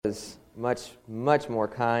Was much more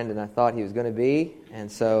kind than I thought he was going to be,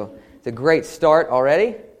 and so it's a great start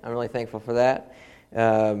already. I'm really thankful for that.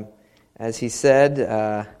 As he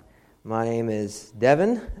said, my name is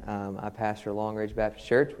Devin. I pastor Long Ridge Baptist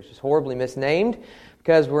Church, which is horribly misnamed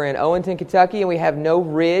because we're in Owenton, Kentucky, and we have no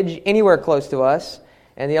ridge anywhere close to us,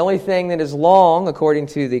 and the only thing that is long, according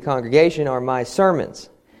to the congregation, are my sermons.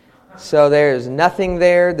 So there's nothing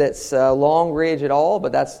there that's Long Ridge at all,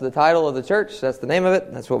 but that's the title of the church. That's the name of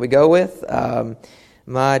it. That's what we go with.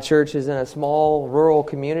 My church is in a small rural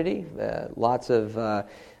community. Lots of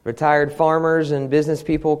retired farmers and business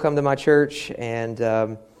people come to my church, and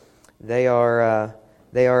they are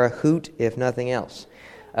a hoot, if nothing else.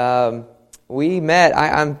 We met.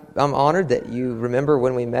 I'm honored that you remember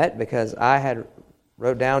when we met, because I had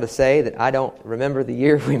wrote down to say that I don't remember the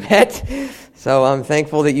year we met, so I'm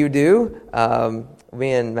thankful that you do.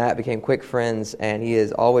 Me and Matt became quick friends, and he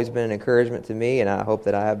has always been an encouragement to me, and I hope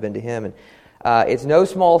that I have been to him. And it's no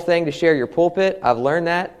small thing to share your pulpit. I've learned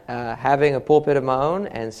that, having a pulpit of my own,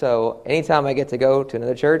 and so anytime I get to go to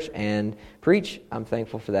another church and preach, I'm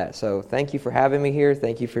thankful for that. So thank you for having me here.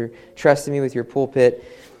 Thank you for trusting me with your pulpit.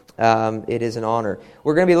 It is an honor.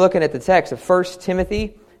 We're going to be looking at the text of 1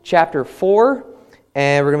 Timothy chapter 4,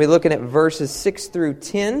 and we're going to be looking at verses 6 through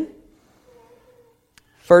 10.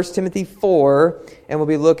 1 Timothy 4, and we'll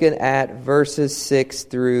be looking at verses 6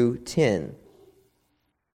 through 10.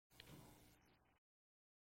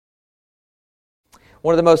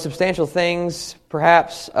 One of the most substantial things,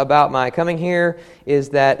 perhaps, about my coming here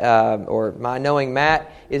is that, or my knowing Matt,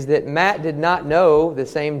 is that Matt did not know the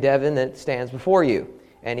same Devin that stands before you.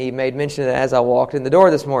 And he made mention of that as I walked in the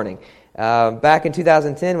door this morning. Back in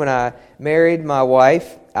 2010, when I married my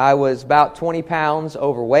wife, I was about 20 pounds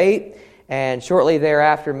overweight, and shortly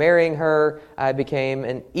thereafter marrying her, I became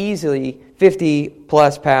an easily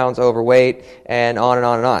 50-plus pounds overweight, and on and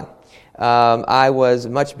on and on. I was a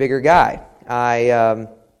much bigger guy. My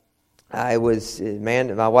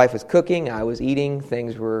wife was cooking, I was eating,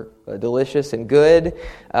 things were delicious and good.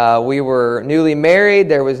 We were newly married,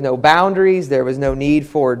 there was no boundaries, there was no need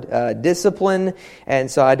for discipline, and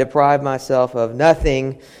so I deprived myself of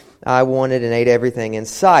nothing I wanted and ate everything in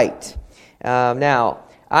sight. Now,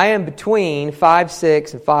 I am between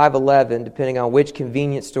 5'6" and 5'11", depending on which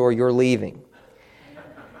convenience store you're leaving.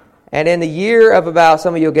 And in the year of about,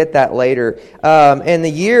 some of you will get that later, in the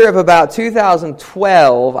year of about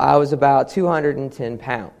 2012, I was about 210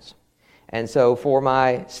 pounds. And so for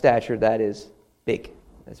my stature, that is big.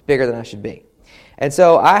 That's bigger than I should be. And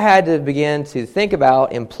so I had to begin to think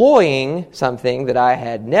about employing something that I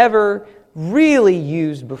had never really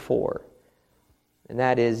used before. And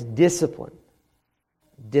that is discipline.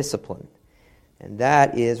 Discipline. And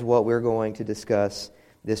that is what we're going to discuss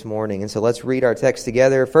this morning. And so let's read our text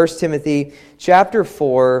together. 1 Timothy chapter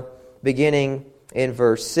 4, beginning in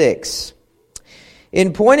verse 6.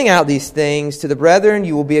 In pointing out these things to the brethren,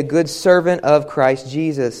 you will be a good servant of Christ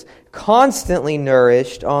Jesus, constantly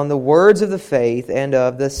nourished on the words of the faith and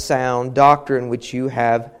of the sound doctrine which you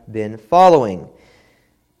have been following.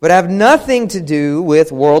 But have nothing to do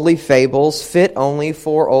with worldly fables fit only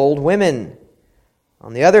for old women.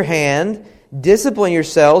 On the other hand, discipline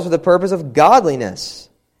yourselves for the purpose of godliness.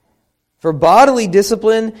 For bodily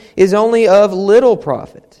discipline is only of little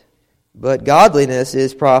profit, but godliness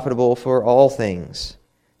is profitable for all things,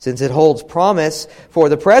 since it holds promise for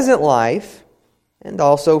the present life and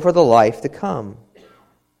also for the life to come.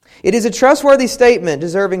 It is a trustworthy statement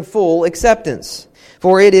deserving full acceptance,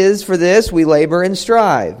 for it is for this we labor and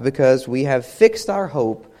strive, because we have fixed our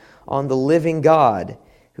hope on the living God,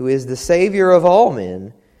 who is the Savior of all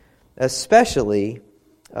men, especially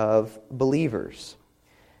of believers.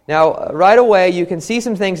 Now, right away, you can see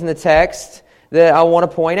some things in the text that I want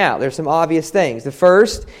to point out. There's some obvious things. The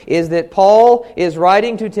first is that Paul is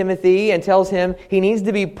writing to Timothy and tells him he needs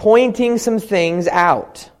to be pointing some things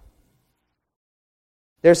out.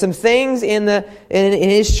 There's some things in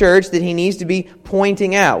his church that he needs to be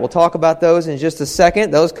pointing out. We'll talk about those in just a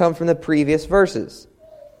second. Those come from the previous verses.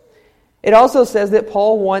 It also says that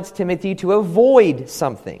Paul wants Timothy to avoid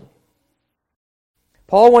something.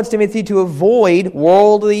 Paul wants Timothy to avoid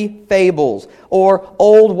worldly fables, or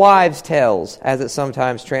old wives' tales, as it's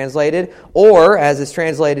sometimes translated, or, as it's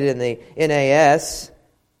translated in the NAS,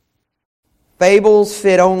 fables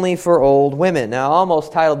fit only for old women. Now, I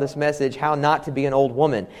almost titled this message, How Not to Be an Old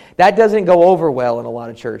Woman. That doesn't go over well in a lot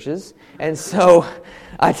of churches, and so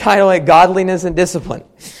I title it Godliness and Discipline.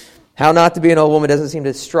 How not to be an old woman doesn't seem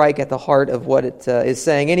to strike at the heart of what it is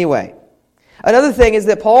saying anyway. Another thing is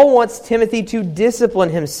that Paul wants Timothy to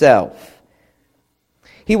discipline himself.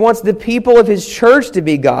 He wants the people of His church to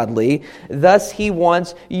be godly. Thus, He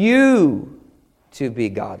wants you to be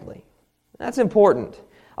godly. That's important.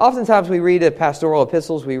 Oftentimes we read the pastoral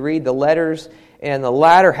epistles, we read the letters in the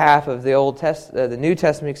latter half of the New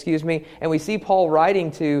Testament, and we see Paul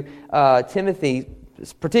writing to Timothy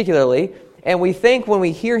particularly, and we think when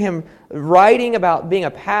we hear him writing about being a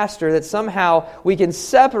pastor that somehow we can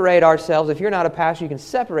separate ourselves. If you're not a pastor, you can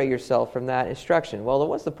separate yourself from that instruction. Well, then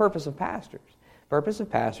what's the purpose of pastors? The purpose of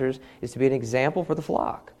pastors is to be an example for the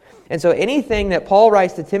flock. And so anything that Paul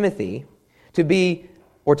writes to Timothy to be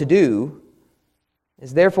or to do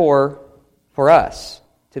is therefore for us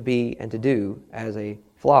to be and to do as a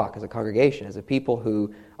flock, as a congregation, as a people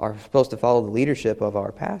who are supposed to follow the leadership of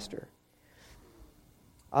our pastor.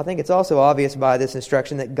 I think it's also obvious by this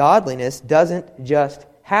instruction that godliness doesn't just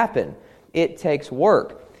happen. It takes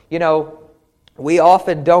work. You know, we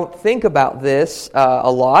often don't think about this a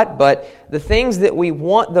lot, but the things that we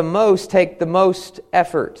want the most take the most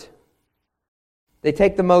effort. They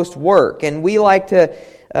take the most work, and we like to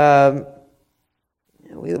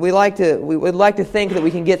we would like to think that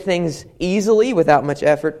we can get things easily without much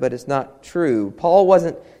effort, but it's not true. Paul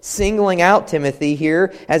wasn't singling out Timothy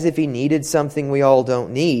here as if he needed something we all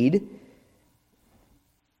don't need.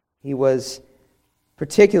 He was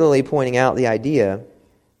particularly pointing out the idea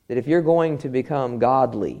that if you're going to become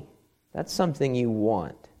godly, that's something you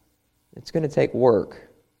want. It's going to take work.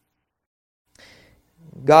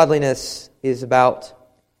 Godliness is about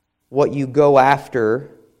what you go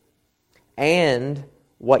after and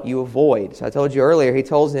what you avoid. So I told you earlier,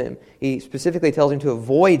 he specifically tells him to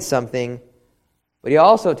avoid something, but he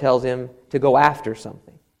also tells him to go after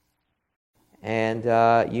something.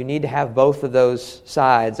 And you need to have both of those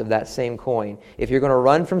sides of that same coin. If you're going to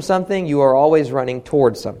run from something, you are always running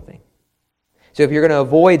towards something. So if you're going to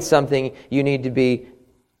avoid something, you need to be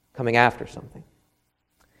coming after something.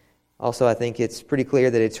 Also, I think it's pretty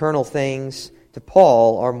clear that eternal things to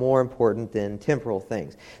Paul are more important than temporal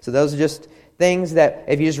things. So those are just things that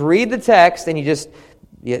if you just read the text and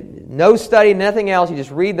no study, nothing else, you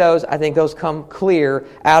just read those, I think those come clear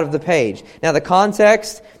out of the page. Now the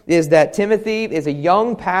context is that Timothy is a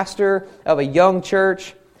young pastor of a young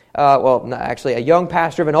church, a young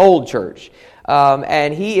pastor of an old church.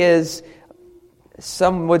 And he is,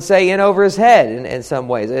 some would say, in over his head in some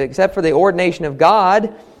ways. Except for the ordination of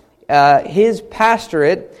God, his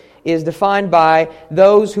pastorate is defined by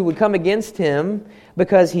those who would come against him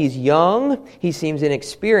because he's young, he seems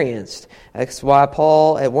inexperienced. That's why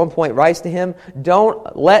Paul at one point writes to him,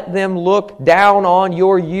 don't let them look down on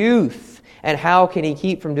your youth. And how can he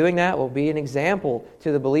keep from doing that? Well, be an example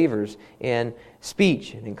to the believers in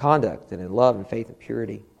speech and in conduct and in love and faith and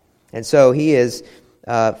purity. And so he is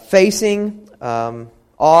facing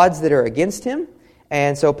odds that are against him.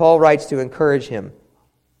 And so Paul writes to encourage him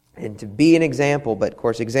and to be an example. But of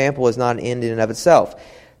course, example is not an end in and of itself.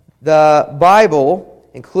 The Bible,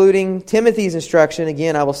 including Timothy's instruction,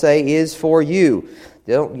 again, I will say, is for you.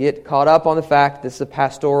 Don't get caught up on the fact that this is a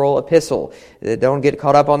pastoral epistle. Don't get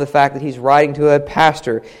caught up on the fact that he's writing to a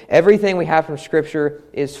pastor. Everything we have from Scripture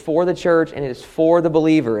is for the church and it is for the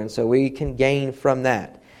believer, and so we can gain from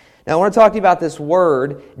that. Now, I want to talk to you about this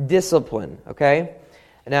word, discipline, okay?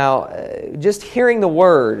 Now, just hearing the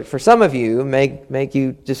word, for some of you, make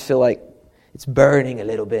you just feel like it's burning a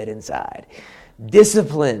little bit inside.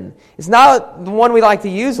 Discipline. It's not the one we like to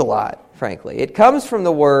use a lot, frankly. It comes from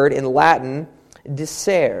the word in Latin,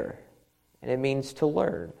 discere, and it means to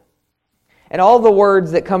learn. And all the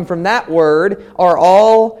words that come from that word are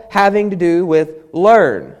all having to do with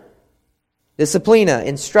learn. Disciplina,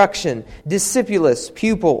 instruction, discipulus,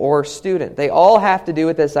 pupil or student. They all have to do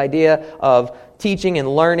with this idea of teaching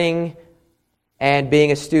and learning and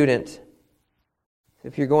being a student.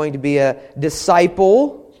 If you're going to be a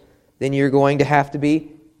disciple, then you're going to have to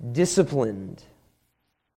be disciplined.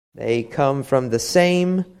 They come from the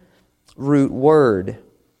same root word.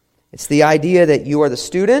 It's the idea that you are the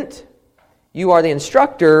student, you are the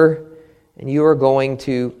instructor, and you are going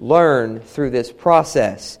to learn through this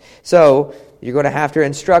process. So, you're going to have to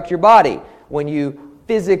instruct your body when you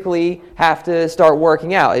physically have to start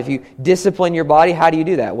working out. If you discipline your body, how do you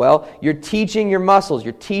do that? Well, you're teaching your muscles,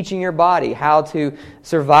 you're teaching your body how to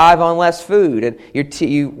survive on less food. And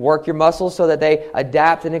you work your muscles so that they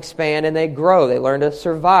adapt and expand and they grow. They learn to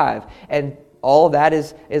survive. And all of that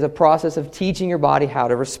is a process of teaching your body how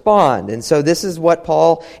to respond. And so this is what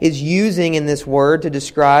Paul is using in this word to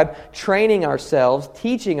describe training ourselves,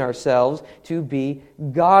 teaching ourselves to be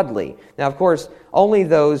godly. Now, of course, only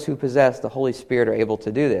those who possess the Holy Spirit are able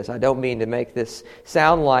to do this. I don't mean to make this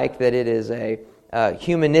sound like that it is a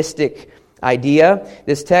humanistic idea.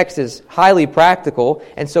 This text is highly practical,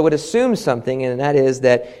 and so it assumes something, and that is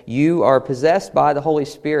that you are possessed by the Holy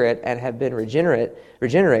Spirit and have been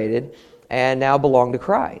regenerated and now belong to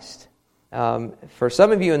Christ. For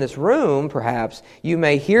some of you in this room, perhaps, you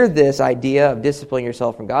may hear this idea of disciplining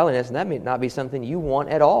yourself from godliness, and that may not be something you want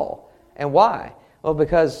at all. And why? Well,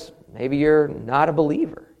 because maybe you're not a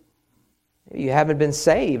believer. Maybe you haven't been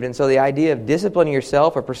saved, and so the idea of disciplining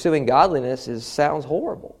yourself or pursuing godliness sounds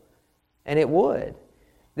horrible. And it would.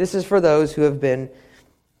 This is for those who have been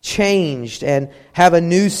changed and have a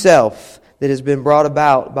new self that has been brought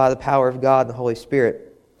about by the power of God and the Holy Spirit.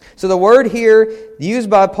 So the word here used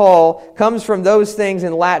by Paul comes from those things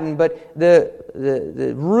in Latin, but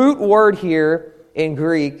the root word here in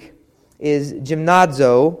Greek is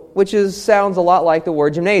gymnazo, which sounds a lot like the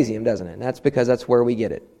word gymnasium, doesn't it? And that's because that's where we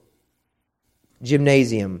get it.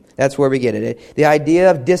 Gymnasium, that's where we get it. The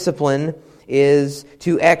idea of discipline is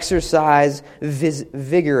to exercise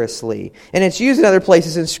vigorously. And it's used in other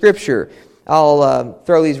places in Scripture. I'll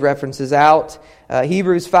throw these references out.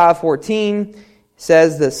 Hebrews 5:14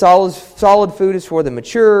 says that solid food is for the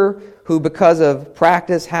mature, who because of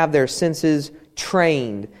practice have their senses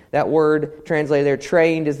trained. That word translated there,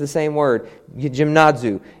 trained, is the same word,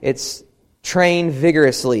 gymnazo. It's trained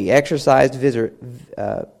vigorously, exercised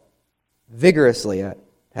vigorously.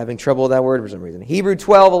 Having trouble with that word for some reason. Hebrews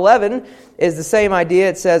 12:11 is the same idea.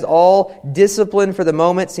 It says, all discipline for the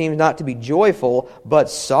moment seems not to be joyful, but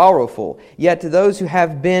sorrowful. Yet to those who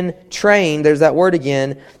have been trained, there's that word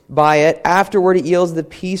again, by it, afterward it yields the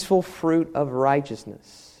peaceful fruit of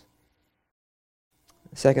righteousness.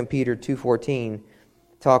 2 Peter 2:14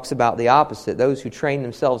 talks about the opposite, those who train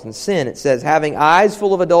themselves in sin. It says, having eyes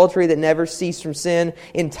full of adultery that never cease from sin,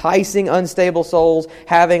 enticing unstable souls,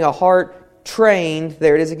 having a heart trained,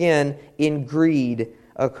 there it is again, in greed,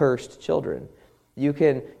 accursed children. You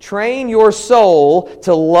can train your soul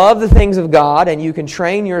to love the things of God, and you can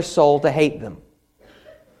train your soul to hate them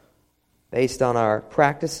based on our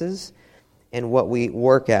practices and what we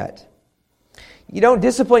work at. You don't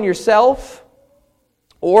discipline yourself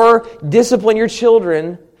or discipline your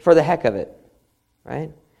children for the heck of it, right?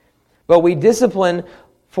 But we discipline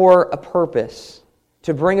for a purpose,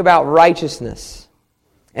 to bring about righteousness.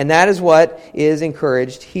 And that is what is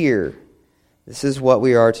encouraged here. This is what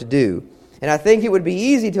we are to do. And I think it would be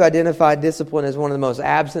easy to identify discipline as one of the most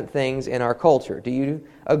absent things in our culture. Do you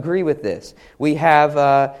agree with this? We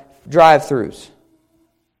have drive-thrus.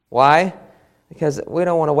 Why? Because we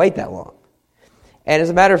don't want to wait that long. And as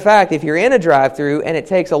a matter of fact, if you're in a drive-thru and it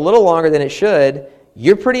takes a little longer than it should,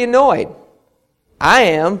 you're pretty annoyed. I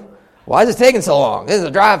am. Why is it taking so long? This is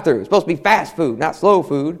a drive-thru. It's supposed to be fast food, not slow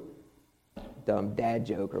food. Dumb dad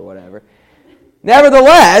joke or whatever.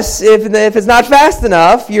 Nevertheless, if it's not fast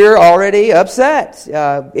enough, you're already upset.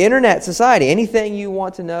 Internet society, anything you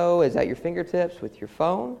want to know is at your fingertips with your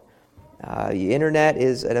phone. The internet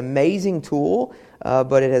is an amazing tool,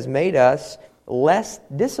 but it has made us less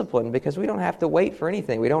disciplined because we don't have to wait for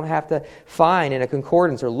anything. We don't have to find in a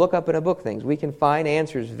concordance or look up in a book things. We can find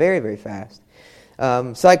answers very, very fast.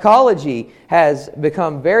 Psychology has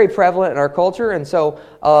become very prevalent in our culture, and so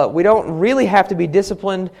we don't really have to be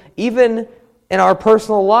disciplined even in our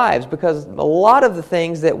personal lives, because a lot of the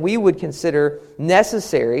things that we would consider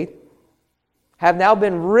necessary have now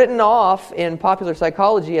been written off in popular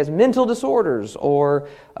psychology as mental disorders or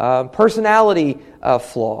personality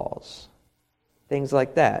flaws, things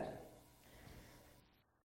like that.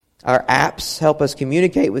 Our apps help us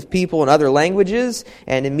communicate with people in other languages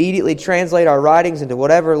and immediately translate our writings into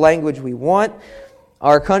whatever language we want.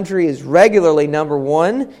 Our country is regularly number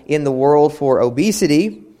one in the world for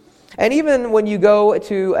obesity. And even when you go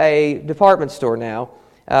to a department store now,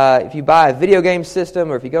 if you buy a video game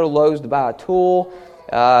system or if you go to Lowe's to buy a tool,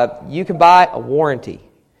 you can buy a warranty.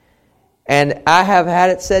 And I have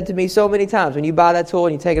had it said to me so many times, when you buy that tool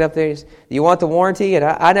and you take it up there, do you want the warranty? And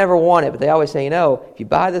I never want it, but they always say, if you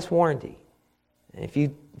buy this warranty, and if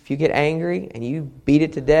you get angry and you beat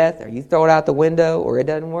it to death or you throw it out the window or it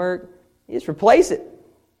doesn't work, you just replace it.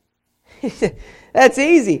 That's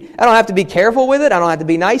easy. I don't have to be careful with it. I don't have to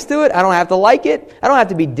be nice to it. I don't have to like it. I don't have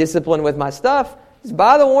to be disciplined with my stuff. Just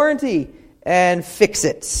buy the warranty and fix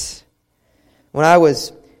it. When I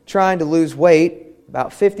was trying to lose weight,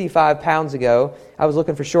 about 55 pounds ago, I was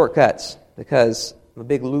looking for shortcuts because I'm a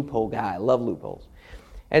big loophole guy. I love loopholes.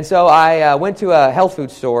 And so I went to a health food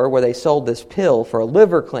store where they sold this pill for a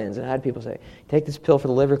liver cleanse. And I had people say, take this pill for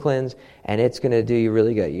the liver cleanse, and it's going to do you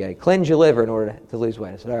really good. You got to cleanse your liver in order to lose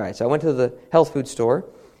weight. I said, all right. So I went to the health food store,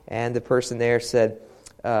 and the person there said,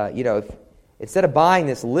 if, instead of buying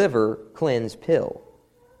this liver cleanse pill,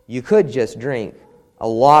 you could just drink a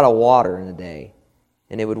lot of water in a day,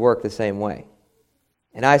 and it would work the same way.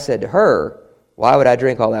 And I said to her, why would I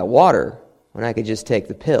drink all that water when I could just take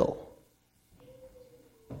the pill?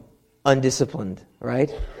 Undisciplined,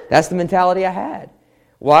 right? That's the mentality I had.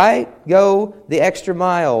 Why go the extra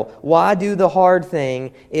mile? Why do the hard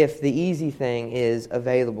thing if the easy thing is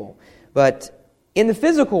available? But in the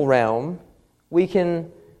physical realm, we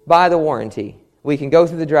can buy the warranty. We can go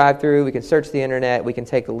through the drive-thru, we can search the internet, we can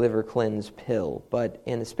take the liver cleanse pill. But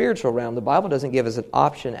in the spiritual realm, the Bible doesn't give us an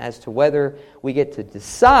option as to whether we get to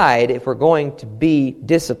decide if we're going to be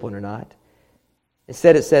disciplined or not.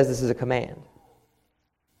 Instead, it says this is a command.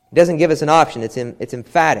 It doesn't give us an option, it's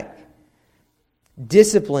emphatic.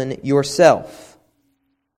 Discipline yourself,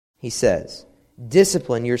 he says.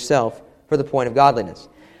 Discipline yourself for the point of godliness.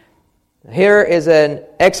 Here is an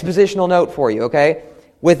expositional note for you, okay?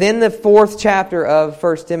 Within the 4th chapter of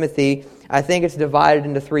 1 Timothy, I think it's divided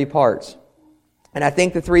into 3 parts. And I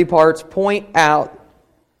think the 3 parts point out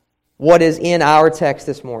what is in our text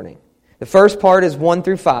this morning. The first part is 1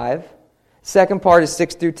 through 5. Second part is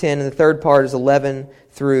 6 through 10. And the third part is 11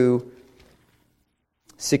 through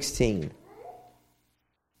 16.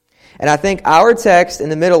 And I think our text in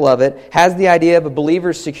the middle of it has the idea of a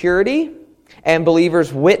believer's security and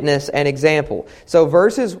believer's witness and example. So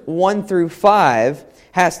verses 1 through 5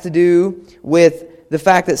 has to do with the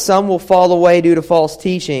fact that some will fall away due to false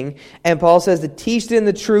teaching. And Paul says to teach them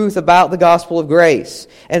the truth about the gospel of grace.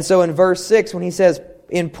 And so in verse 6, when he says,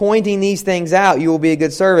 in pointing these things out, you will be a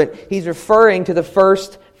good servant, he's referring to the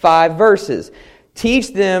first 5 verses.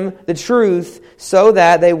 Teach them the truth so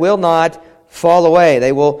that they will not fall away.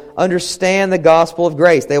 They will understand the gospel of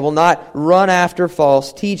grace. They will not run after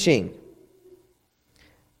false teaching.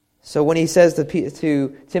 So when he says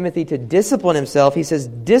to Timothy to discipline himself, he says,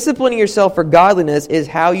 disciplining yourself for godliness is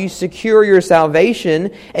how you secure your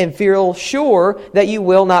salvation and feel sure that you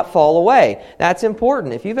will not fall away. That's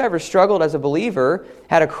important. If you've ever struggled as a believer,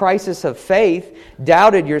 had a crisis of faith,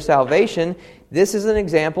 doubted your salvation, this is an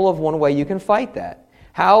example of one way you can fight that.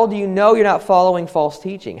 How do you know you're not following false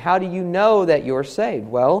teaching? How do you know that you're saved?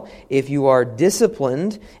 Well, if you are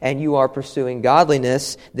disciplined and you are pursuing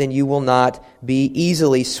godliness, then you will not be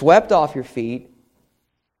easily swept off your feet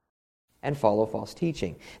and follow false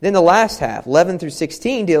teaching. Then the last half, 11 through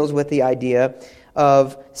 16, deals with the idea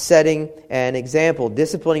of setting an example.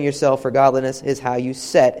 Disciplining yourself for godliness is how you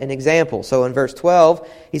set an example. So in verse 12,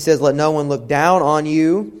 he says, let no one look down on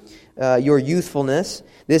you, your youthfulness.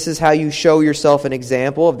 This is how you show yourself an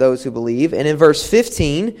example of those who believe. And in verse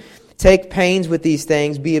 15, take pains with these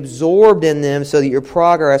things, be absorbed in them so that your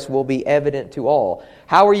progress will be evident to all.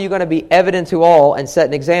 How are you going to be evident to all and set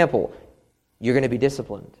an example? You're going to be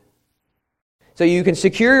disciplined. So you can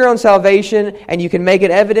secure your own salvation and you can make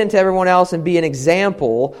it evident to everyone else and be an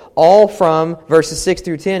example, all from verses 6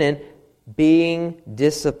 through 10 in being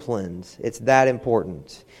disciplined. It's that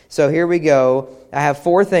important. So here we go. I have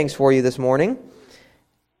 4 things for you this morning.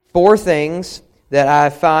 4 things that I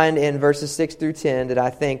find in verses 6 through 10 that I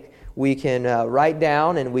think we can write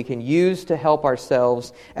down and we can use to help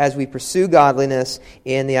ourselves as we pursue godliness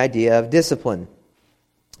in the idea of discipline.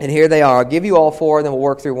 And here they are. I'll give you all 4 and then we'll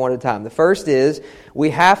work through one at a time. The first is we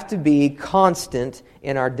have to be constant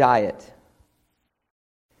in our diet.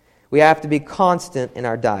 We have to be constant in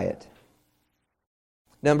our diet.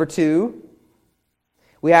 Number 2,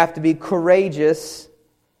 we have to be courageous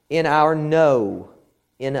in our no.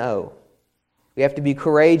 N-O. We have to be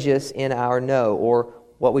courageous in our no, or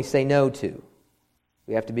what we say no to.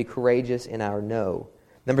 We have to be courageous in our no.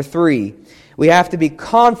 Number 3, we have to be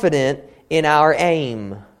confident in our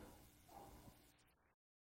aim.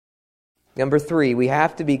 Number 3, we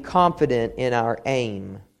have to be confident in our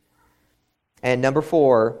aim. And number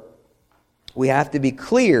 4, we have to be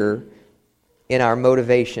clear in our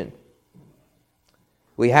motivation.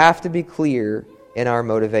 We have to be clear in our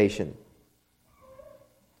motivation.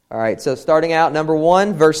 All right, so starting out, number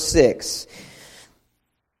 1, verse 6.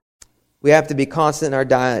 We have to be constant in our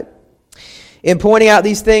diet. In pointing out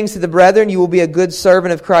these things to the brethren, you will be a good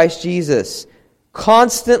servant of Christ Jesus,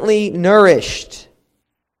 constantly nourished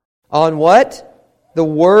on what? The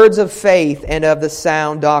words of faith and of the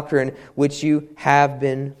sound doctrine which you have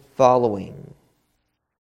been following.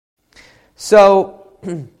 So,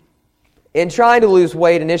 in trying to lose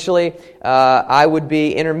weight initially, I would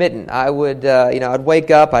be intermittent. I would, I'd wake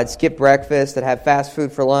up, I'd skip breakfast, I'd have fast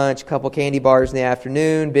food for lunch, a couple candy bars in the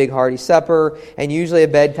afternoon, big hearty supper, and usually a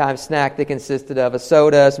bedtime snack that consisted of a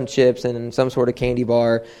soda, some chips, and some sort of candy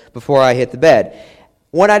bar before I hit the bed.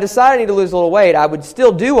 When I decided I need to lose a little weight, I would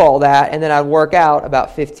still do all that, and then I'd work out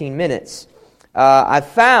about 15 minutes. I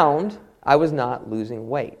found I was not losing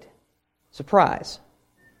weight. Surprise.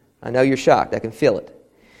 I know you're shocked. I can feel it.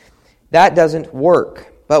 That doesn't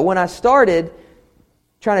work. But when I started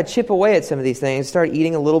trying to chip away at some of these things, started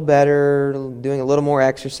eating a little better, doing a little more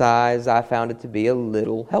exercise, I found it to be a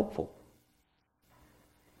little helpful.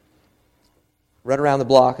 Run around the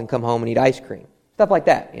block and come home and eat ice cream. Stuff like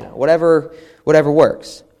that, whatever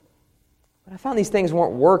works. But I found these things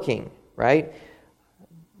weren't working, right?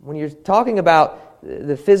 When you're talking about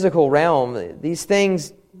the physical realm, these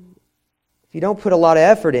things, if you don't put a lot of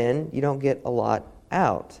effort in, you don't get a lot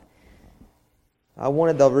out. I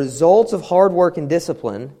wanted the results of hard work and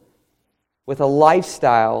discipline with a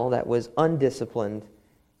lifestyle that was undisciplined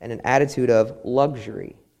and an attitude of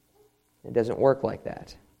luxury. It doesn't work like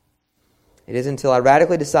that. It isn't until I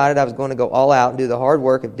radically decided I was going to go all out and do the hard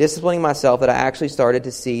work of disciplining myself that I actually started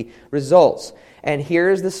to see results. And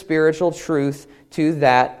here's the spiritual truth to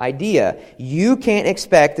that idea. You can't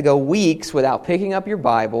expect to go weeks without picking up your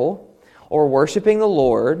Bible or worshiping the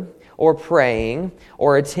Lord or praying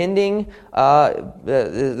or attending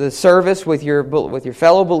the service with your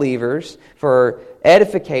fellow believers for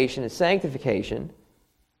edification and sanctification.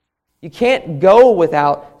 You can't go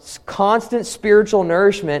without constant spiritual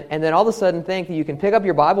nourishment and then all of a sudden think that you can pick up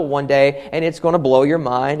your Bible one day and it's going to blow your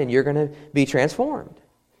mind and you're going to be transformed.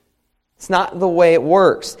 It's not the way it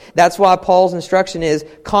works. That's why Paul's instruction is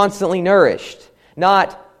constantly nourished.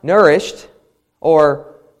 Not nourished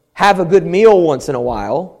or have a good meal once in a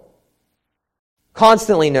while.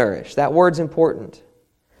 Constantly nourished. That word's important.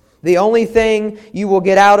 The only thing you will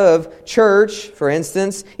get out of church, for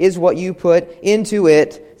instance, is what you put into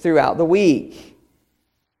it throughout the week.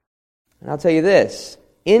 And I'll tell you this,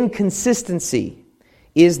 inconsistency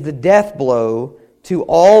is the death blow to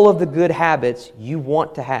all of the good habits you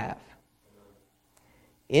want to have.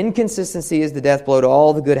 Inconsistency is the death blow to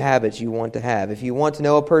all the good habits you want to have. If you want to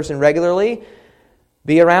know a person regularly,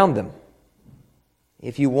 be around them.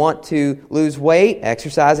 If you want to lose weight,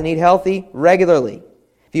 exercise and eat healthy regularly.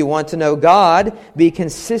 If you want to know God, be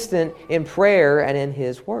consistent in prayer and in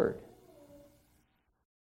His Word.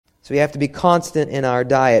 So we have to be constant in our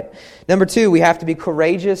diet. Number 2, we have to be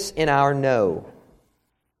courageous in our no.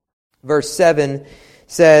 Verse 7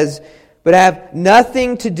 says, but have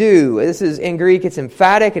nothing to do. This is in Greek, it's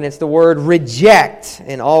emphatic, and it's the word reject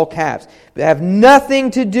in all caps. But have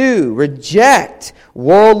nothing to do. Reject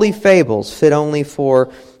worldly fables fit only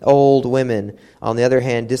for old women. On the other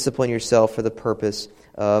hand, discipline yourself for the purpose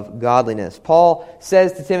of godliness. Paul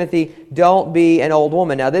says to Timothy, don't be an old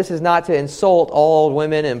woman. Now, this is not to insult all old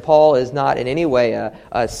women, and Paul is not in any way a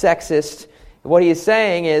sexist. What he is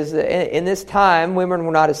saying is, in this time, women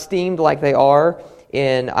were not esteemed like they are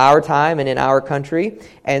in our time and in our country,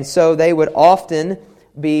 and so they would often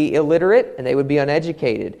be illiterate and they would be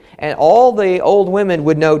uneducated. And all the old women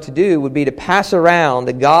would know to do would be to pass around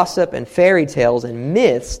the gossip and fairy tales and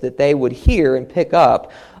myths that they would hear and pick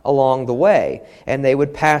up along the way. And they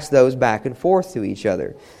would pass those back and forth to each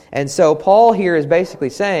other. And so Paul here is basically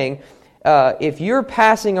saying, if you're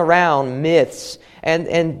passing around myths,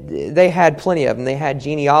 and they had plenty of them. They had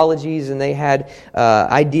genealogies and they had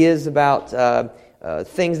ideas about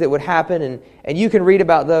things that would happen, and you can read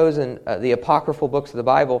about those in the apocryphal books of the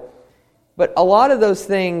Bible. But a lot of those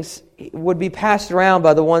things would be passed around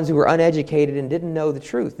by the ones who were uneducated and didn't know the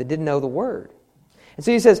truth, that didn't know the Word. And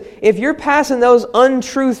so he says, if you're passing those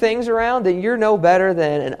untrue things around, then you're no better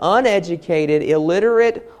than an uneducated,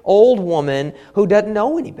 illiterate old woman who doesn't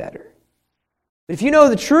know any better. But if you know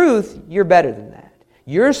the truth, you're better than that.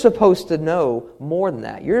 You're supposed to know more than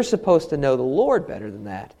that. You're supposed to know the Lord better than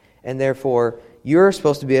that. And therefore, you're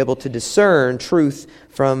supposed to be able to discern truth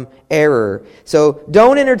from error. So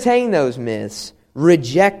don't entertain those myths.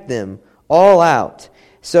 Reject them all out.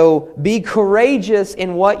 So be courageous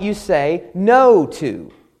in what you say no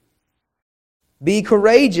to. Be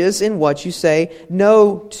courageous in what you say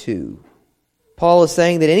no to. Paul is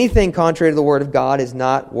saying that anything contrary to the Word of God is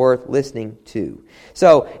not worth listening to.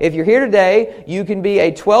 So if you're here today, you can be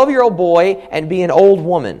a 12-year-old boy and be an old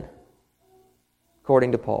woman,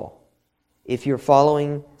 according to Paul, if you're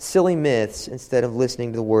following silly myths instead of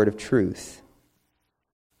listening to the word of truth.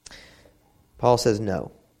 Paul says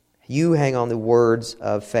no. You hang on the words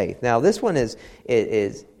of faith. Now, this one is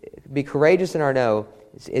be courageous in our no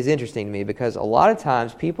is interesting to me because a lot of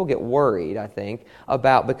times people get worried, I think,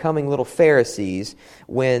 about becoming little Pharisees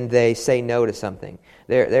when they say no to something.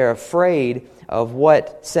 They're afraid of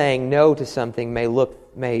what saying no to something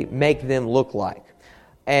may make them look like.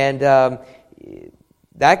 And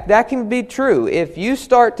that can be true. If you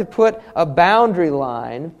start to put a boundary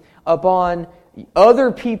line upon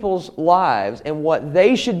other people's lives and what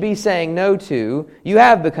they should be saying no to, you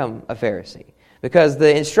have become a Pharisee. Because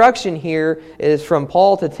the instruction here is from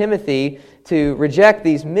Paul to Timothy to reject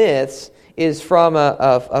these myths is from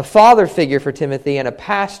a father figure for Timothy and a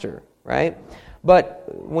pastor, right? But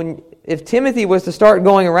if Timothy was to start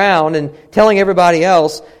going around and telling everybody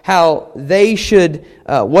else how they should,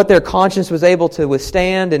 what their conscience was able to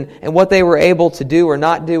withstand and what they were able to do or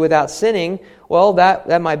not do without sinning, well,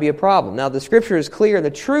 that might be a problem. Now, the Scripture is clear, and the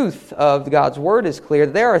truth of God's Word is clear,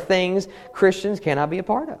 that there are things Christians cannot be a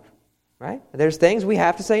part of. Right? There's things we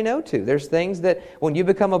have to say no to. There's things that when you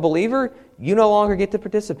become a believer, you no longer get to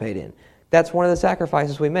participate in. That's one of the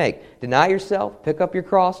sacrifices we make. Deny yourself, pick up your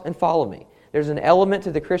cross, and follow me. There's an element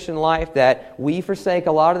to the Christian life that we forsake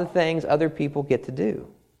a lot of the things other people get to do.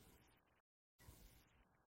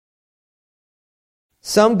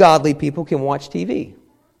 Some godly people can watch TV.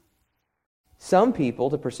 Some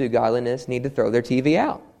people, to pursue godliness, need to throw their TV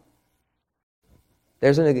out.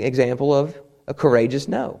 There's an example of a courageous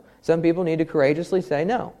no. Some people need to courageously say,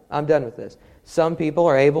 no, I'm done with this. Some people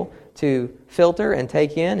are able to filter and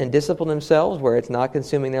take in and discipline themselves where it's not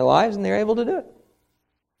consuming their lives, and they're able to do it.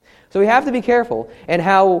 So we have to be careful in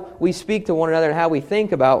how we speak to one another and how we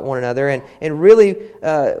think about one another, and really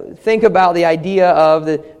think about the idea of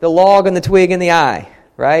the log and the twig and the eye,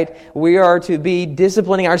 right? We are to be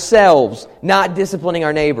disciplining ourselves, not disciplining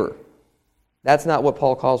our neighbor. That's not what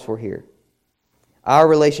Paul calls for here. Our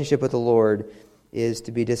relationship with the Lord is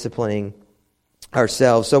to be disciplining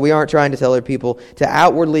ourselves. So we aren't trying to tell other people to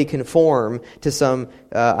outwardly conform to some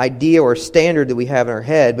idea or standard that we have in our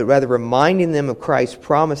head, but rather reminding them of Christ's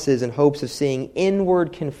promises in hopes of seeing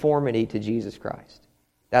inward conformity to Jesus Christ.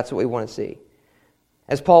 That's what we want to see.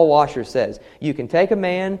 As Paul Washer says, you can take a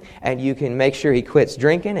man and you can make sure he quits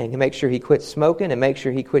drinking and make sure he quits smoking and make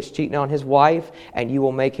sure he quits cheating on his wife, and you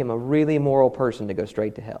will make him a really moral person to go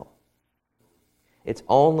straight to hell. It's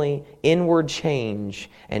only inward change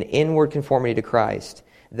and inward conformity to Christ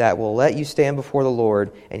that will let you stand before the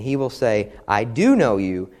Lord, and He will say, I do know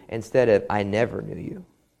you, instead of, I never knew you.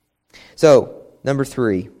 So, number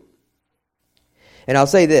 3. And I'll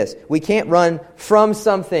say this, we can't run from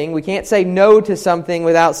something, we can't say no to something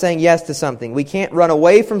without saying yes to something. We can't run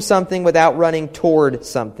away from something without running toward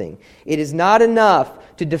something. It is not enough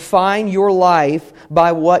to define your life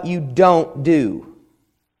by what you don't do.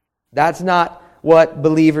 That's not what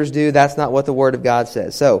believers do. That's not what the Word of God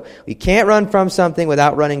says. So, you can't run from something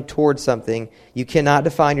without running towards something. You cannot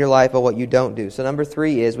define your life by what you don't do. So, number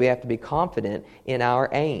 3 is we have to be confident in our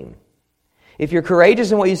aim. If you're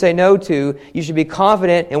courageous in what you say no to, you should be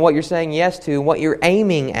confident in what you're saying yes to and what you're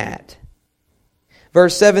aiming at.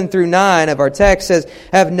 Verse 7 through 9 of our text says,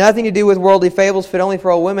 have nothing to do with worldly fables fit only for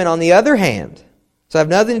old women. On the other hand, so have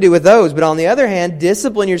nothing to do with those, but on the other hand,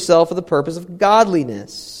 discipline yourself for the purpose of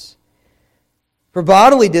godliness. For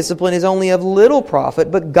bodily discipline is only of little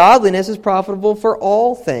profit, but godliness is profitable for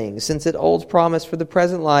all things, since it holds promise for the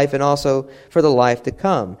present life and also for the life to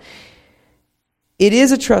come. It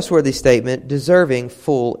is a trustworthy statement, deserving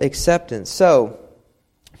full acceptance. So,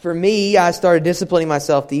 for me, I started disciplining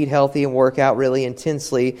myself to eat healthy and work out really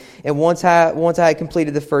intensely. And once I had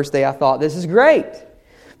completed the first day, I thought, this is great.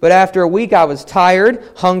 But after a week, I was tired,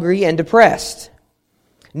 hungry, and depressed.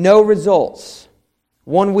 No results.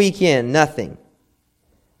 1 week in, nothing.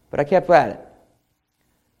 But I kept at it.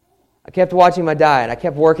 I kept watching my diet. I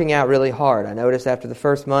kept working out really hard. I noticed after the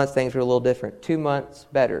first month, things were a little different. 2 months,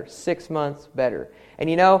 better. 6 months, better. And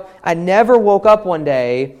you know, I never woke up one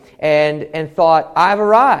day and thought, I've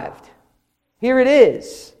arrived. Here it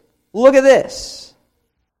is. Look at this.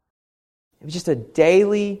 It was just a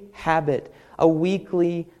daily habit, a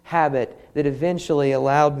weekly habit that eventually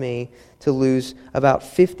allowed me to lose about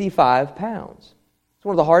 55 pounds. It's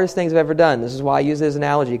one of the hardest things I've ever done. This is why I use this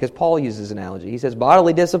analogy, because Paul uses this analogy. He says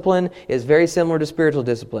bodily discipline is very similar to spiritual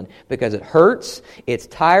discipline because it hurts, it's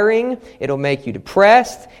tiring, it'll make you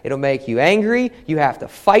depressed, it'll make you angry, you have to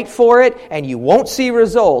fight for it, and you won't see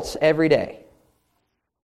results every day.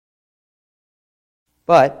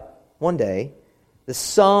 But one day, the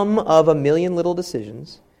sum of a million little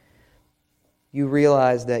decisions, you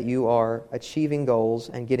realize that you are achieving goals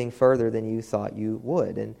and getting further than you thought you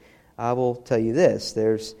would. And I will tell you this,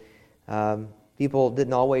 there's people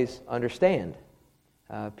didn't always understand.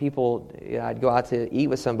 I'd go out to eat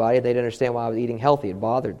with somebody, they'd understand why I was eating healthy. It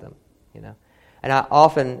bothered them, you know. And I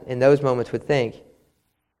often, in those moments, would think,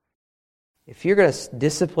 if you're going to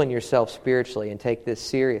discipline yourself spiritually and take this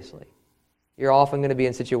seriously, you're often going to be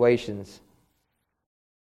in situations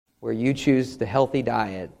where you choose the healthy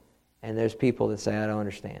diet, and there's people that say, I don't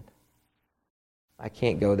understand. I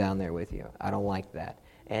can't go down there with you. I don't like that.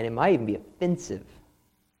 And it might even be offensive.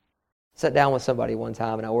 Sat down with somebody one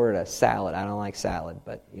time and I ordered a salad. I don't like salad,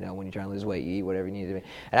 but when you're trying to lose weight, you eat whatever you need to.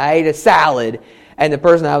 And I ate a salad, and the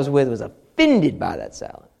person I was with was offended by that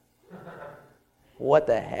salad. What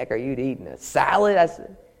the heck are you eating? A salad? I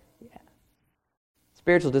said, yeah.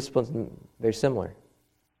 Spiritual discipline's very similar.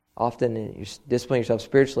 Often you discipline yourself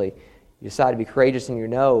spiritually. You decide to be courageous in your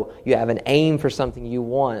no. You have an aim for something you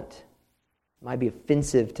want. It might be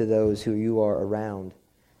offensive to those who you are around.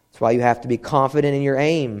 That's why you have to be confident in your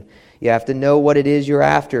aim. You have to know what it is you're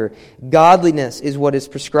after. Godliness is what is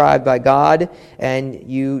prescribed by God,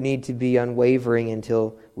 and you need to be unwavering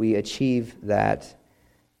until we achieve that.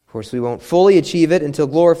 Of course, we won't fully achieve it until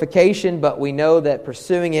glorification, but we know that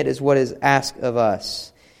pursuing it is what is asked of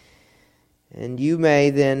us. And you may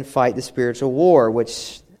then fight the spiritual war,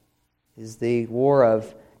 which is the war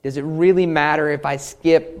of, does it really matter if I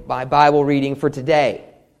skip my Bible reading for today?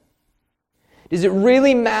 Does it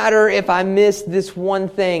really matter if I miss this one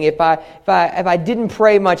thing, if I didn't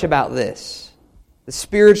pray much about this? The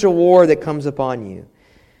spiritual war that comes upon you.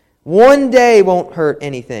 One day won't hurt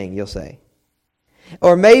anything, you'll say.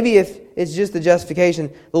 Or maybe if it's just the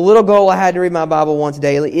justification, the little goal I had to read my Bible once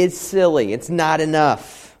daily is silly. It's not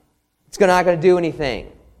enough. It's not going to do anything.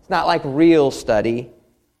 It's not like real study.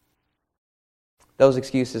 Those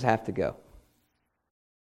excuses have to go.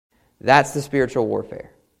 That's the spiritual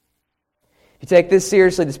warfare. If you take this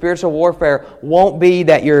seriously, the spiritual warfare won't be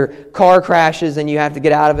that your car crashes and you have to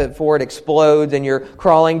get out of it before it explodes and you're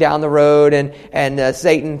crawling down the road and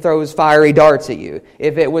Satan throws fiery darts at you.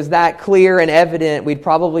 If it was that clear and evident, we'd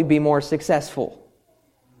probably be more successful.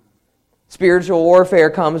 Spiritual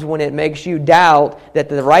warfare comes when it makes you doubt that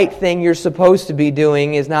the right thing you're supposed to be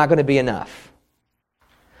doing is not going to be enough.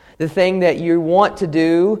 The thing that you want to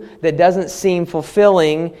do that doesn't seem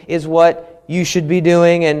fulfilling is what you should be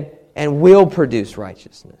doing and will produce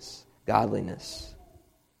righteousness, godliness.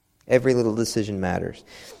 Every little decision matters.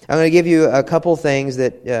 I'm going to give you a couple things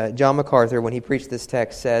that John MacArthur, when he preached this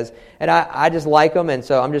text, says, and I just like them, and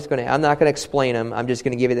so I'm not going to explain them. I'm just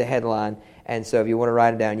going to give you the headline, and so if you want to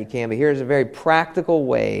write them down, you can. But here's a very practical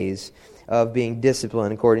ways of being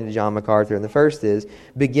disciplined, according to John MacArthur. And the first is,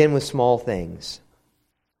 begin with small things.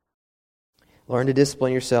 Learn to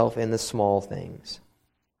discipline yourself in the small things.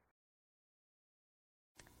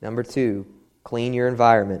 Number 2, clean your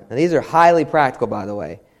environment. Now, these are highly practical, by the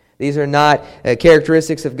way. These are not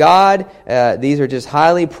characteristics of God. These are just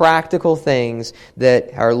highly practical things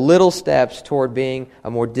that are little steps toward being a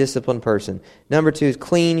more disciplined person. Number 2 is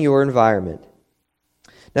clean your environment.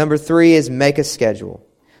 Number 3 is make a schedule.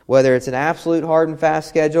 Whether it's an absolute hard and fast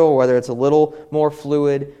schedule or whether it's a little more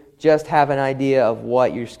fluid, just have an idea of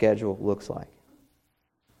what your schedule looks like.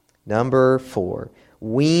 Number 4,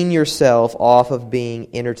 wean yourself off of being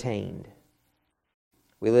entertained.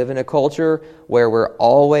 We live in a culture where we're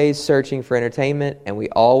always searching for entertainment, and we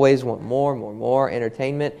always want more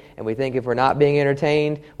entertainment, and we think if we're not being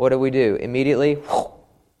entertained, what do? Immediately,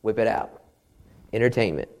 whip it out.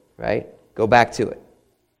 Entertainment, right? Go back to it.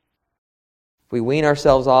 If we wean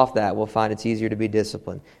ourselves off that, we'll find it's easier to be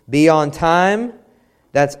disciplined. Be on time.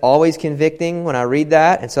 That's always convicting when I read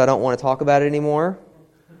that, and so I don't want to talk about it anymore.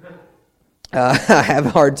 I have a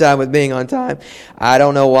hard time with being on time. I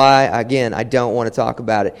don't know why. Again, I don't want to talk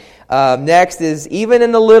about it. Next is, even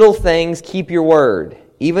in the little things, keep your word.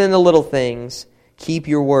 Even in the little things, keep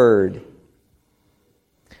your word.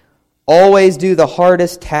 Always do the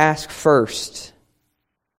hardest task first.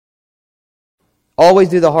 Always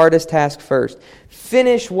do the hardest task first.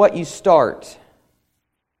 Finish what you start.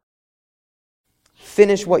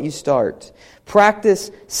 Finish what you start.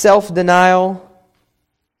 Practice self-denial.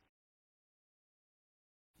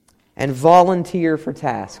 And volunteer for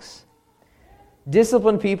tasks.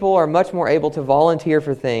 Disciplined people are much more able to volunteer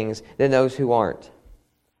for things than those who aren't.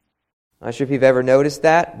 I'm not sure if you've ever noticed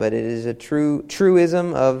that, but it is a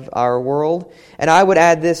truism of our world. And I would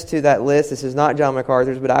add this to that list. This is not John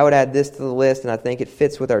MacArthur's, but I would add this to the list, and I think it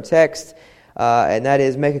fits with our text. And that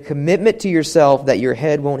is, make a commitment to yourself that your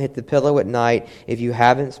head won't hit the pillow at night if you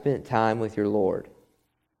haven't spent time with your Lord.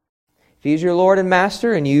 If He's your Lord and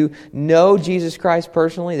Master and you know Jesus Christ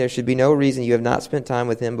personally, there should be no reason you have not spent time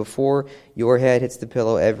with Him before your head hits the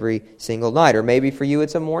pillow every single night. Or maybe for you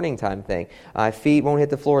it's a morning time thing. My feet won't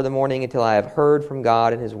hit the floor in the morning until I have heard from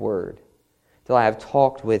God and His Word, until I have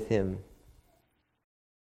talked with Him.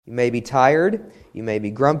 You may be tired, you may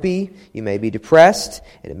be grumpy, you may be depressed,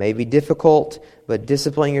 and it may be difficult, but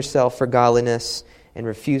disciplining yourself for godliness and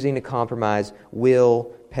refusing to compromise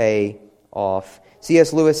will pay off.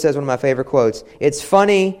 C.S. Lewis says, one of my favorite quotes, "It's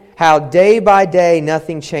funny how day by day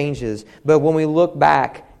nothing changes, but when we look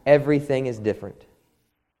back, everything is different." Isn't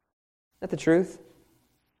that the truth?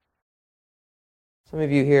 Some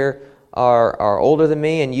of you here are older than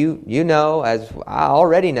me, and you know, as I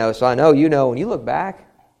already know, so I know you know, when you look back,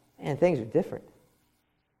 man, things are different.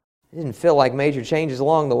 It didn't feel like major changes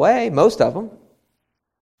along the way, most of them.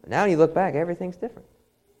 But now when you look back, everything's different.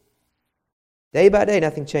 Day by day,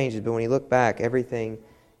 nothing changes, but when you look back, everything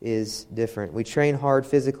is different. We train hard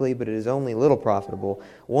physically, but it is only little profitable.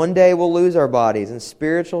 One day we'll lose our bodies, and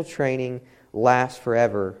spiritual training lasts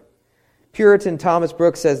forever. Puritan Thomas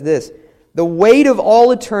Brooks says this: "The weight of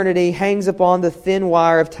all eternity hangs upon the thin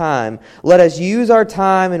wire of time. Let us use our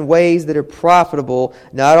time in ways that are profitable,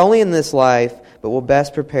 not only in this life, but will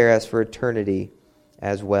best prepare us for eternity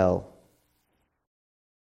as well."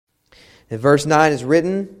 And verse 9 is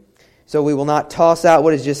written, so we will not toss out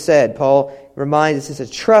what is just said. Paul reminds us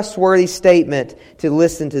it's a trustworthy statement to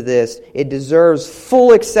listen to this. It deserves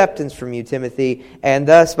full acceptance from you, Timothy, and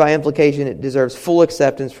thus, by implication, it deserves full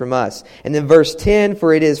acceptance from us. And then verse 10,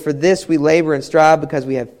 "For it is for this we labor and strive, because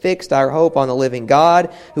we have fixed our hope on the living God,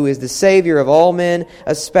 who is the Savior of all men,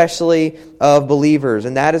 especially of believers."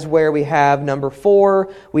 And that is where we have number 4,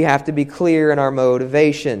 we have to be clear in our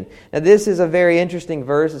motivation. Now this is a very interesting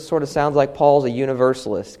verse. It sort of sounds like Paul's a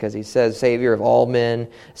universalist, because he says Savior of all men,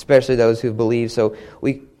 especially those who believe. So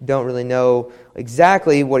we don't really know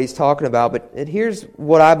exactly what he's talking about, but here's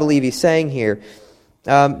what I believe he's saying here.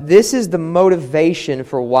 This is the motivation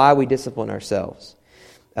for why we discipline ourselves,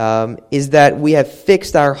 is that we have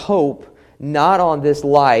fixed our hope not on this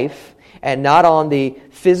life and not on the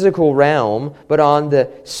physical realm, but on the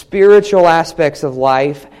spiritual aspects of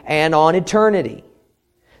life and on eternity.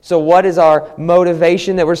 So what is our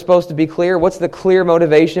motivation that we're supposed to be clear? What's the clear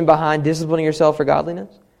motivation behind disciplining yourself for godliness?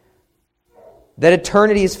 That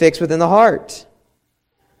eternity is fixed within the heart.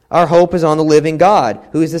 Our hope is on the living God,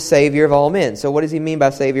 who is the Savior of all men. So what does he mean by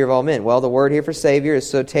Savior of all men? Well, the word here for Savior is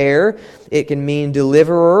soter. It can mean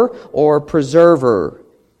deliverer or preserver,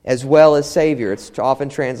 as well as Savior. It's often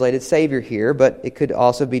translated Savior here, but it could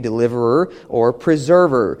also be deliverer or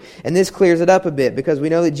preserver. And this clears it up a bit, because we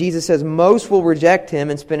know that Jesus says most will reject Him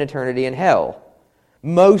and spend eternity in hell.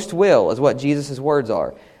 Most will is what Jesus' words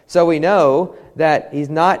are. So we know that He's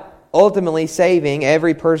not ultimately saving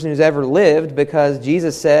every person who's ever lived, because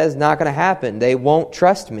Jesus says not going to happen. They won't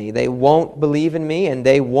trust me, they won't believe in me, and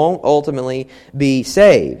they won't ultimately be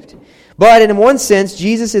saved. But in one sense,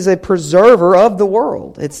 Jesus is a preserver of the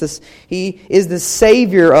world. He is the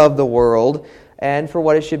Savior of the world, and for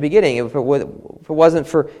what it should be getting. If it wasn't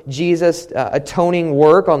for Jesus' atoning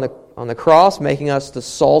work on the cross, making us the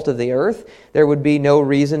salt of the earth, there would be no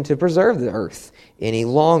reason to preserve the earth any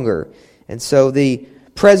longer. And so the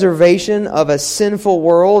preservation of a sinful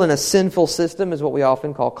world and a sinful system is what we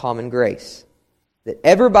often call common grace. That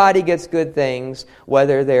everybody gets good things,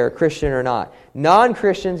 whether they're Christian or not.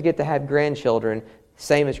 Non-Christians get to have grandchildren,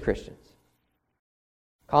 same as Christians.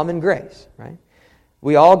 Common grace, right?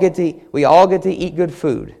 We all get to eat good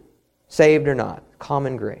food, saved or not.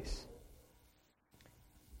 Common grace.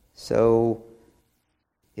 So,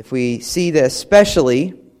 if we see the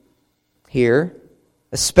especially here,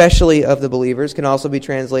 especially of the believers, can also be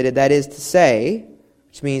translated, that is to say,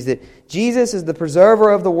 which means that Jesus is the preserver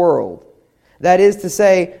of the world. That is to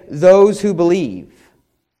say, those who believe.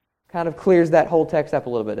 Kind of clears that whole text up a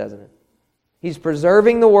little bit, doesn't it? He's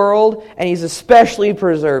preserving the world, and He's especially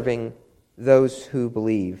preserving those who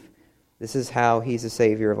believe. This is how He's the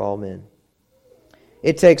Savior of all men.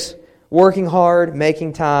 It takes working hard,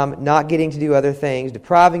 making time, not getting to do other things,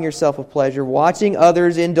 depriving yourself of pleasure, watching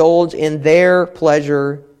others indulge in their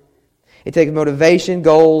pleasure. It takes motivation,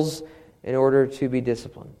 goals, in order to be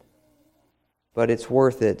disciplined. But it's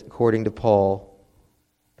worth it, according to Paul,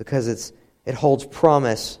 because it holds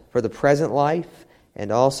promise for the present life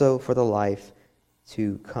and also for the life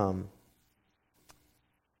to come.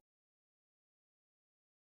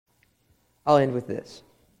 I'll end with this.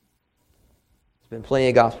 There's been plenty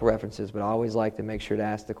of gospel references, but I always like to make sure to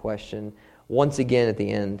ask the question once again at the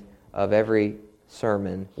end of every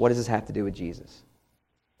sermon, what does this have to do with Jesus?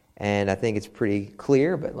 And I think it's pretty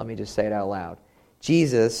clear, but let me just say it out loud.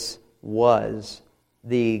 Jesus was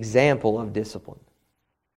the example of discipline.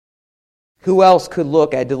 Who else could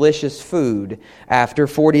look at delicious food after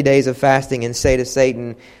 40 days of fasting and say to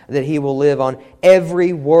Satan that he will live on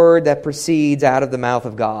every word that proceeds out of the mouth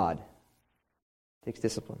of God? It takes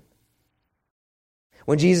discipline.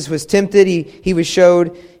 When Jesus was tempted, he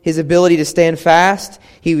showed His ability to stand fast.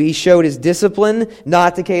 He showed His discipline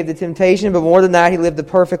not to cave to temptation, but more than that, He lived the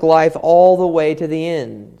perfect life all the way to the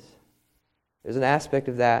end. There's an aspect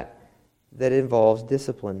of that involves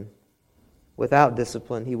discipline. without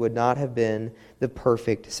discipline, He would not have been the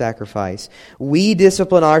perfect sacrifice. We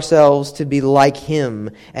discipline ourselves to be like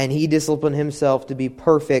Him, and He disciplined Himself to be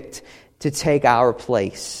perfect to take our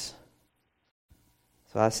place.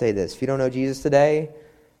 So I say this, if you don't know Jesus today,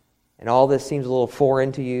 and all this seems a little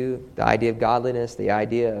foreign to you, the idea of godliness, the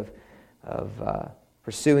idea of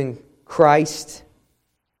pursuing Christ,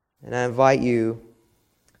 and I invite you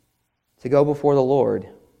to go before the Lord,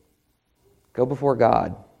 go before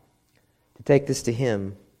God, to take this to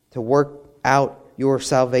Him, to work out your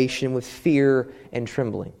salvation with fear and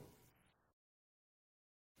trembling.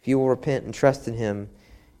 If you will repent and trust in Him,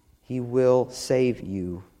 He will save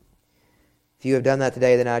you. If you have done that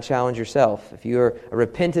today, then I challenge yourself. If you're a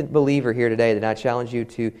repentant believer here today, then I challenge you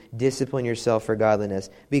to discipline yourself for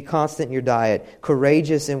godliness. Be constant in your diet,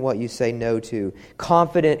 courageous in what you say no to,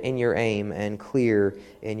 confident in your aim, and clear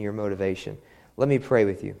in your motivation. Let me pray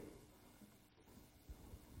with you.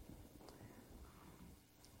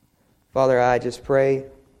 Father, I just pray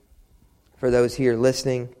for those here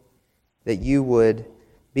listening that You would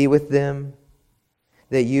be with them,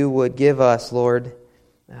 that You would give us, Lord,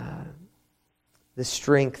 the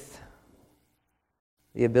strength,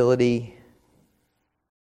 the ability,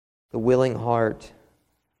 the willing heart,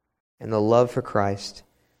 and the love for Christ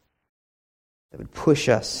that would push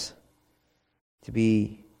us to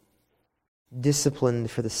be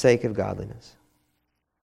disciplined for the sake of godliness.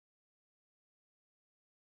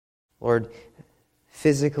 Lord,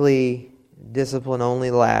 physically, discipline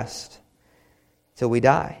only lasts till we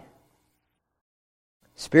die.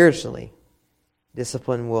 Spiritually,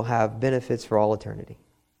 discipline will have benefits for all eternity.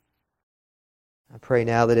 I pray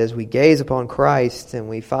now that as we gaze upon Christ and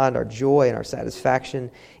we find our joy and our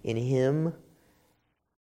satisfaction in Him,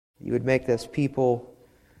 You would make us people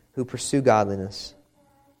who pursue godliness,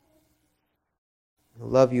 who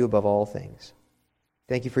love You above all things.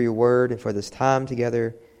 Thank You for Your word and for this time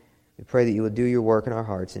together. We pray that You will do Your work in our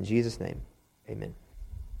hearts. In Jesus' name, amen.